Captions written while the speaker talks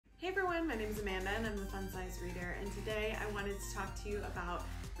Rowan. My name is Amanda and I'm the Fun Size Reader, and today I wanted to talk to you about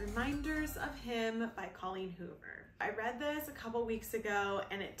Reminders of Him by Colleen Hoover. I read this a couple weeks ago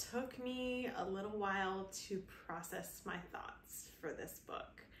and it took me a little while to process my thoughts for this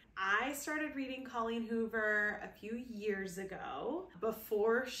book. I started reading Colleen Hoover a few years ago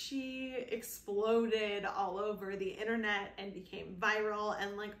before she exploded all over the internet and became viral,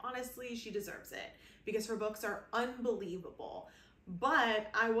 and like honestly she deserves it because her books are unbelievable.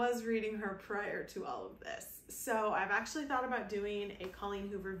 But I was reading her prior to all of this. So I've actually thought about doing a Colleen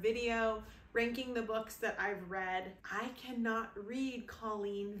Hoover video ranking the books that I've read. I cannot read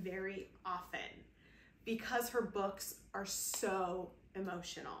Colleen very often because her books are so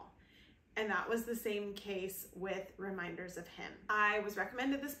emotional. And that was the same case with Reminders of Him. I was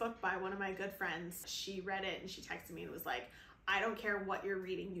recommended this book by one of my good friends. She read it and she texted me and was like, I don't care what you're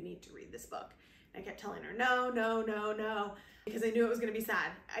reading, you need to read this book. And I kept telling her, no, no, no, no, because I knew it was gonna be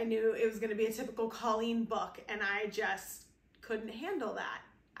sad. I knew it was gonna be a typical Colleen book and I just couldn't handle that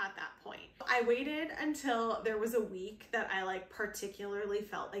at that point. I waited until there was a week that I like particularly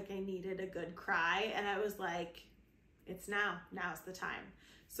felt like I needed a good cry, and I was like, it's now's the time.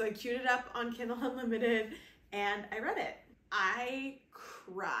 So I queued it up on Kindle Unlimited and I read it. I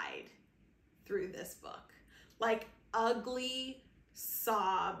cried through this book, like ugly,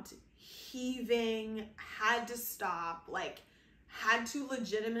 sobbed, heaving, had to stop, like had to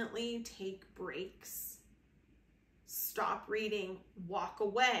legitimately take breaks, stop reading, walk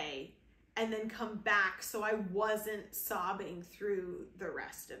away, and then come back so I wasn't sobbing through the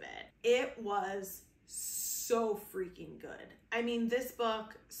rest of it. It was so freaking good. I mean, this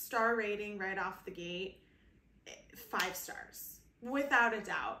book, star rating right off the gate, 5 stars. Without a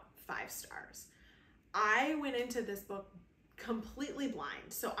doubt, 5 stars. I went into this book completely blind,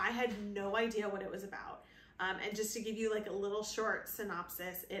 so I had no idea what it was about. And just to give you like a little short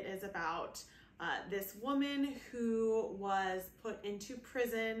synopsis, it is about this woman who was put into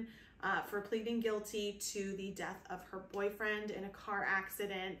prison for pleading guilty to the death of her boyfriend in a car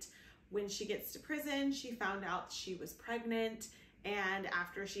accident. When she gets to prison, she found out she was pregnant, and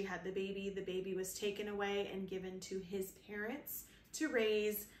after she had the baby was taken away and given to his parents to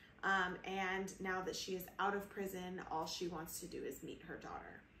raise. And now that she is out of prison, all she wants to do is meet her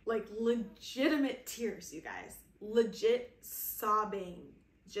daughter. Like legitimate tears, you guys. Legit sobbing.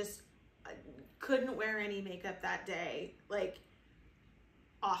 Just couldn't wear any makeup that day. Like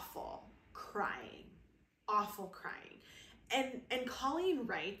awful crying. Awful crying. And Colleen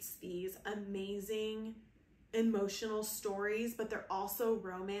writes these amazing emotional stories, but they're also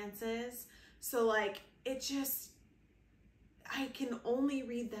romances. So like it just, I can only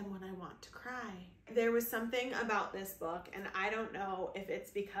read them when I want to cry. There was something about this book, and I don't know if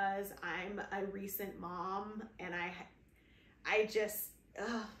it's because I'm a recent mom and I just,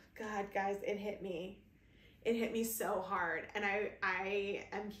 oh God, guys, it hit me. It hit me so hard, and I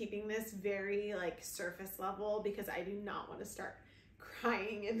am keeping this very like surface level because I do not want to start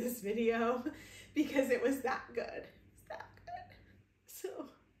crying in this video because it was that good. It's that good. So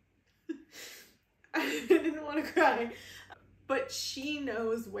I didn't want to cry, but she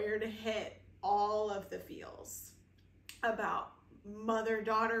knows where to hit all of the feels about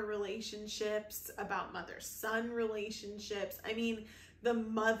mother-daughter relationships, about mother-son relationships. I mean, the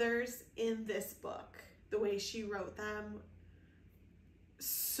mothers in this book, the way she wrote them,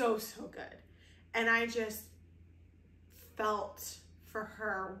 so good. And I just felt for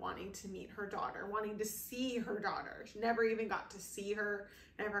her wanting to meet her daughter, wanting to see her daughter. She never even got to see her,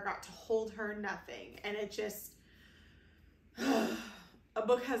 never got to hold her, nothing. And it just, a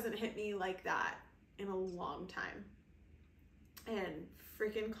book hasn't hit me like that in a long time. And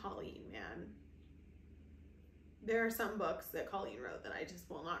freaking Colleen, man. There are some books that Colleen wrote that I just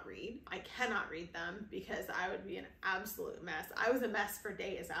will not read. I cannot read them because I would be an absolute mess. I was a mess for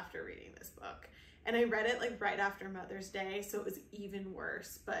days after reading this book. And I read it like right after Mother's Day, so it was even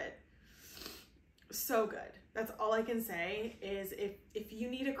worse, but so good. That's all I can say is if you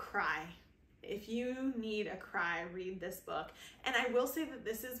need a cry, read this book. And I will say that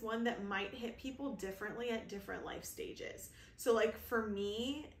this is one that might hit people differently at different life stages. So like for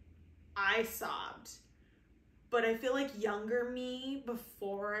me, I sobbed. But I feel like younger me,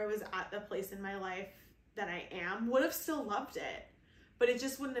 before I was at the place in my life that I am, would have still loved it, but it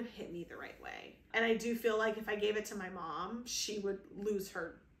just wouldn't have hit me the right way. And I do feel like if I gave it to my mom, she would lose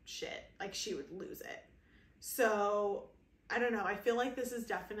her shit. Like she would lose it. So I don't know. I feel like this is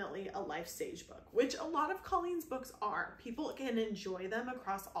definitely a life stage book, which a lot of Colleen's books are. People can enjoy them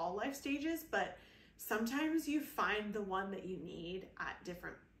across all life stages, but sometimes you find the one that you need at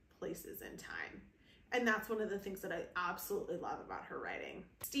different places in time. And that's one of the things that I absolutely love about her writing.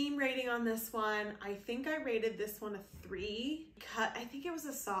 Steam rating on this one, I think I rated this one a 3. I think it was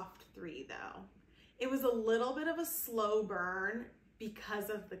a soft 3 though. It was a little bit of a slow burn because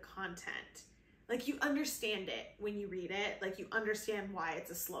of the content. Like, you understand it when you read it, like you understand why it's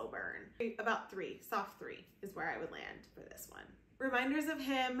a slow burn. About 3, soft 3 is where I would land for this one. Reminders of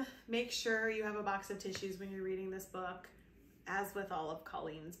him, make sure you have a box of tissues when you're reading this book, as with all of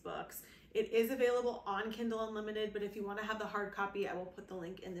Colleen's books. It is available on Kindle Unlimited, but if you want to have the hard copy, I will put the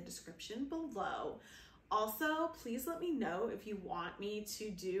link in the description below. Also, please let me know if you want me to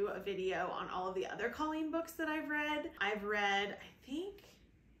do a video on all of the other Colleen books that I've read. I've read, I think,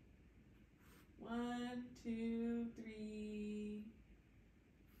 1, 2, 3,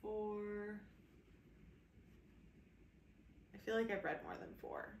 4. I feel like I've read more than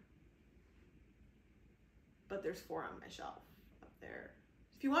 4. But there's 4 on my shelf up there.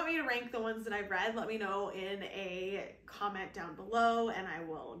 If you want me to rank the ones that I've read, let me know in a comment down below and I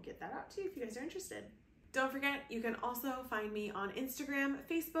will get that out to you if you guys are interested. Don't forget, you can also find me on Instagram,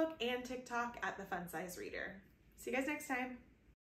 Facebook, and TikTok at The Fun Size Reader. See you guys next time.